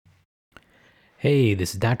Hey,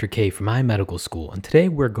 this is Dr. K from iMedical School, and today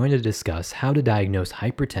we're going to discuss how to diagnose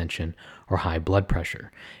hypertension or high blood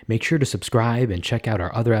pressure. Make sure to subscribe and check out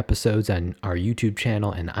our other episodes on our YouTube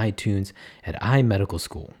channel and iTunes at iMedical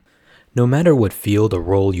School. No matter what field or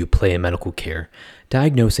role you play in medical care,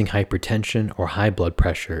 diagnosing hypertension or high blood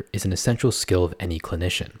pressure is an essential skill of any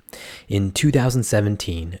clinician. In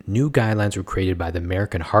 2017, new guidelines were created by the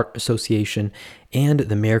American Heart Association and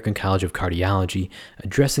the American College of Cardiology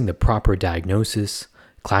addressing the proper diagnosis,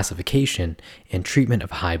 classification, and treatment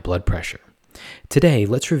of high blood pressure. Today,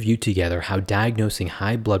 let's review together how diagnosing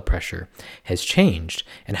high blood pressure has changed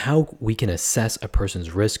and how we can assess a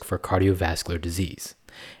person's risk for cardiovascular disease.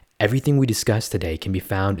 Everything we discuss today can be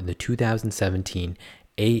found in the 2017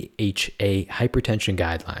 AHA Hypertension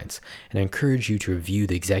Guidelines, and I encourage you to review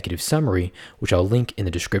the executive summary, which I'll link in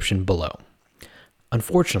the description below.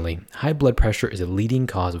 Unfortunately, high blood pressure is a leading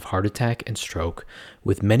cause of heart attack and stroke,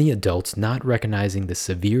 with many adults not recognizing the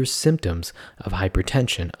severe symptoms of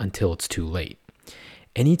hypertension until it's too late.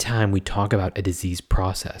 Anytime we talk about a disease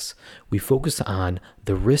process, we focus on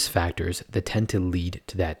the risk factors that tend to lead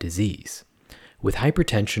to that disease. With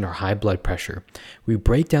hypertension or high blood pressure, we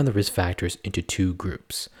break down the risk factors into two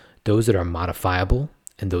groups, those that are modifiable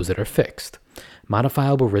and those that are fixed.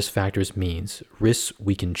 Modifiable risk factors means risks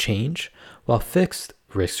we can change, while fixed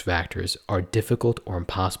risk factors are difficult or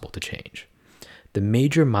impossible to change. The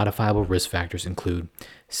major modifiable risk factors include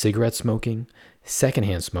cigarette smoking,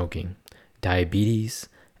 secondhand smoking, diabetes,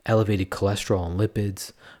 elevated cholesterol and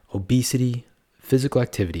lipids, obesity, physical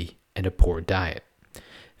activity, and a poor diet.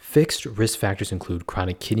 Fixed risk factors include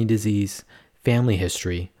chronic kidney disease, family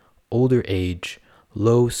history, older age,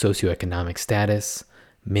 low socioeconomic status,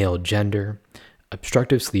 male gender,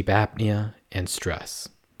 obstructive sleep apnea, and stress.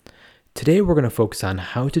 Today we're going to focus on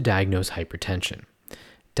how to diagnose hypertension.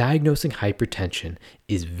 Diagnosing hypertension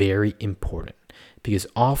is very important because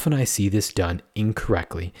often I see this done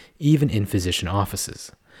incorrectly, even in physician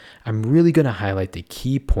offices. I'm really going to highlight the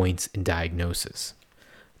key points in diagnosis.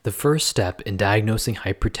 The first step in diagnosing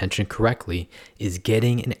hypertension correctly is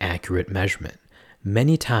getting an accurate measurement.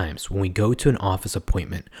 Many times when we go to an office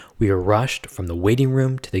appointment, we are rushed from the waiting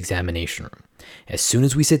room to the examination room. As soon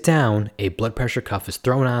as we sit down, a blood pressure cuff is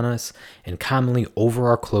thrown on us and commonly over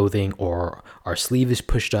our clothing, or our sleeve is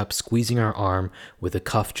pushed up, squeezing our arm with a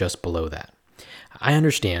cuff just below that. I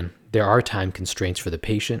understand there are time constraints for the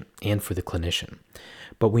patient and for the clinician,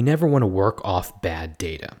 but we never want to work off bad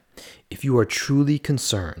data. If you are truly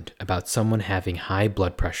concerned about someone having high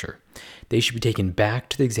blood pressure, they should be taken back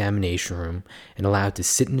to the examination room and allowed to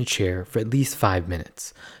sit in a chair for at least 5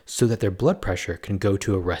 minutes so that their blood pressure can go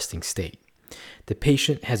to a resting state. The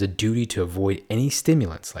patient has a duty to avoid any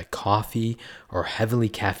stimulants like coffee or heavily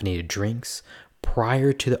caffeinated drinks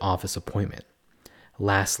prior to the office appointment.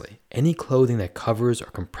 Lastly, any clothing that covers or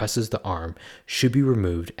compresses the arm should be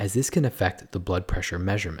removed, as this can affect the blood pressure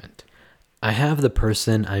measurement. I have the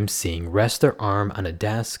person I'm seeing rest their arm on a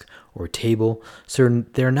desk or table so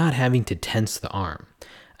they're not having to tense the arm.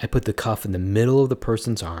 I put the cuff in the middle of the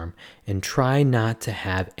person's arm and try not to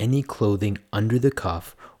have any clothing under the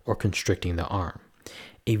cuff or constricting the arm.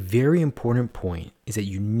 A very important point is that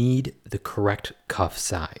you need the correct cuff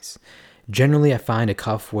size. Generally, I find a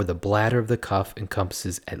cuff where the bladder of the cuff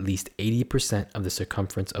encompasses at least 80% of the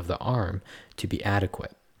circumference of the arm to be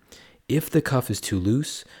adequate. If the cuff is too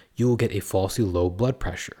loose, you will get a falsely low blood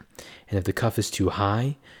pressure, and if the cuff is too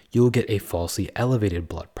high, you will get a falsely elevated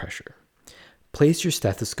blood pressure. Place your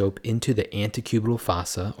stethoscope into the antecubital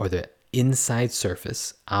fossa, or the inside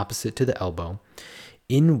surface opposite to the elbow.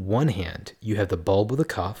 In one hand, you have the bulb of the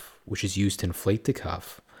cuff, which is used to inflate the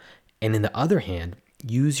cuff, and in the other hand,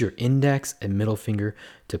 use your index and middle finger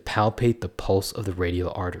to palpate the pulse of the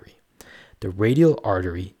radial artery. The radial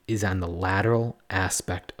artery is on the lateral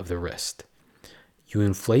aspect of the wrist. You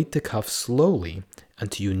inflate the cuff slowly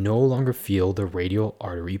until you no longer feel the radial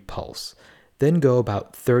artery pulse, then go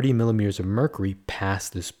about 30 millimeters of mercury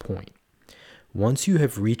past this point. Once you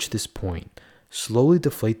have reached this point, slowly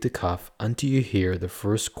deflate the cuff until you hear the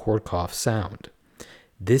first Korsakoff sound.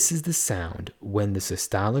 This is the sound when the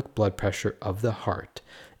systolic blood pressure of the heart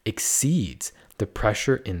exceeds the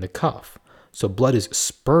pressure in the cuff, so blood is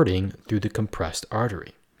spurting through the compressed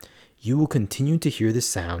artery. You will continue to hear the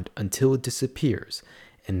sound until it disappears,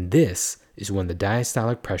 and this is when the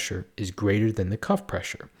diastolic pressure is greater than the cuff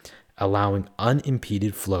pressure, allowing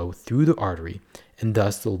unimpeded flow through the artery and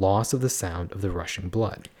thus the loss of the sound of the rushing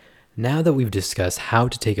blood. Now that we've discussed how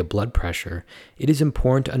to take a blood pressure, it is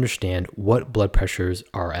important to understand what blood pressures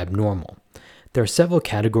are abnormal. There are several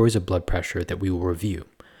categories of blood pressure that we will review.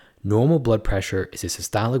 Normal blood pressure is a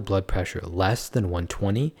systolic blood pressure less than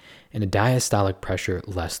 120 and a diastolic pressure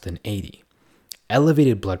less than 80.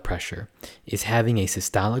 Elevated blood pressure is having a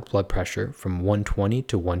systolic blood pressure from 120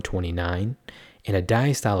 to 129 and a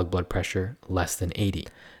diastolic blood pressure less than 80.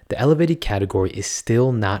 The elevated category is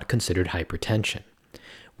still not considered hypertension.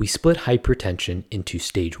 We split hypertension into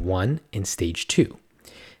stage 1 and stage 2.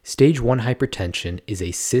 Stage 1 hypertension is a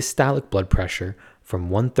systolic blood pressure from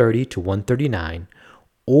 130 to 139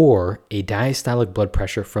 or a diastolic blood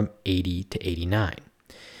pressure from 80 to 89.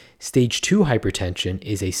 Stage 2 hypertension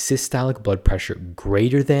is a systolic blood pressure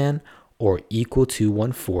greater than or equal to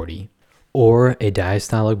 140 or a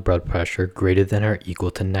diastolic blood pressure greater than or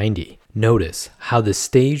equal to 90. Notice how the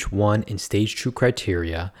stage 1 and stage 2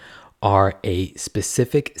 criteria are a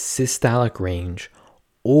specific systolic range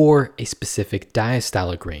or a specific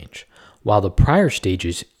diastolic range, while the prior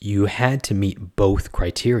stages you had to meet both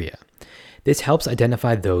criteria. This helps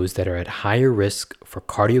identify those that are at higher risk for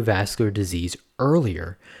cardiovascular disease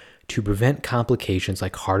earlier to prevent complications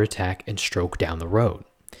like heart attack and stroke down the road.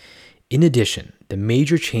 In addition, the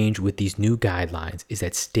major change with these new guidelines is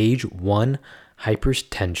that stage 1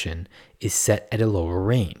 hypertension is set at a lower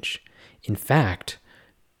range. In fact,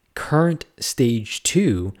 current stage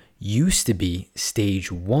 2 used to be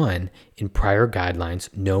stage 1 in prior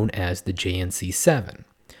guidelines known as the JNC7.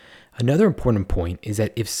 Another important point is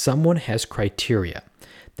that if someone has criteria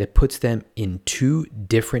that puts them in two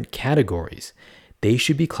different categories, they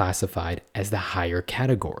should be classified as the higher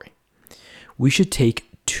category. We should take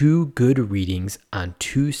 2 good readings on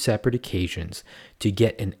 2 separate occasions to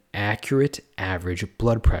get an accurate average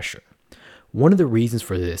blood pressure. One of the reasons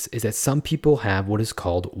for this is that some people have what is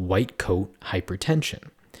called white coat hypertension,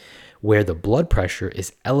 where the blood pressure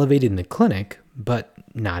is elevated in the clinic but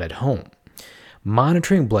not at home.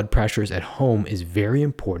 Monitoring blood pressures at home is very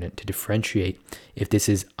important to differentiate if this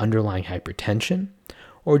is underlying hypertension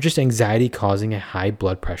or just anxiety causing a high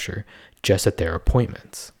blood pressure just at their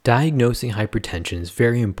appointments. Diagnosing hypertension is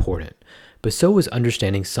very important, but so is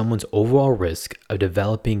understanding someone's overall risk of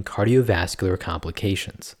developing cardiovascular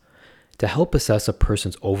complications. To help assess a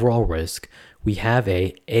person's overall risk, we have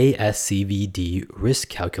a ASCVD risk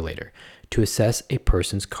calculator to assess a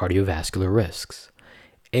person's cardiovascular risks.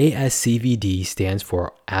 ASCVD stands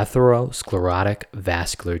for atherosclerotic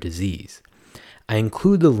vascular disease. I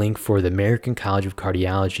include the link for the American College of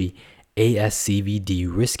Cardiology ASCVD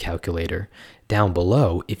risk calculator down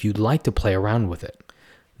below if you'd like to play around with it.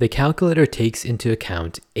 The calculator takes into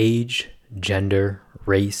account age, gender,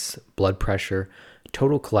 race, blood pressure,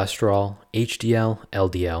 total cholesterol, HDL,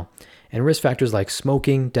 LDL, and risk factors like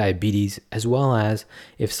smoking, diabetes, as well as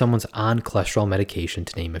if someone's on cholesterol medication,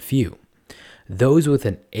 to name a few. Those with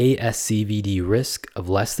an ASCVD risk of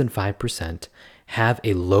less than 5% have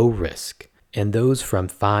a low risk, and those from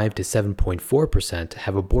 5 to 7.4%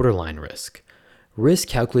 have a borderline risk. Risk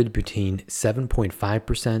calculated between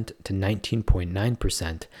 7.5% to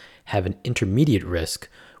 19.9% have an intermediate risk,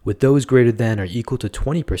 with those greater than or equal to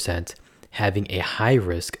 20% having a high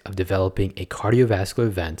risk of developing a cardiovascular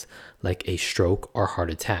event like a stroke or heart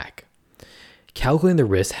attack. Calculating the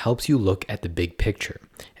risk helps you look at the big picture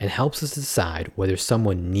and helps us decide whether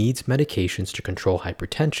someone needs medications to control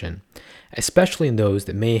hypertension, especially in those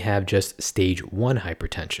that may have just stage 1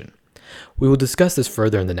 hypertension. We will discuss this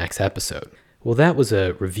further in the next episode. Well, that was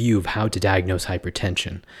a review of how to diagnose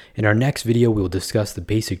hypertension. In our next video, we will discuss the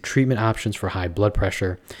basic treatment options for high blood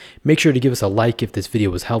pressure. Make sure to give us a like if this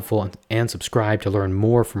video was helpful and subscribe to learn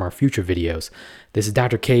more from our future videos. This is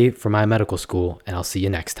Dr. K from my medical school, and I'll see you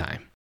next time.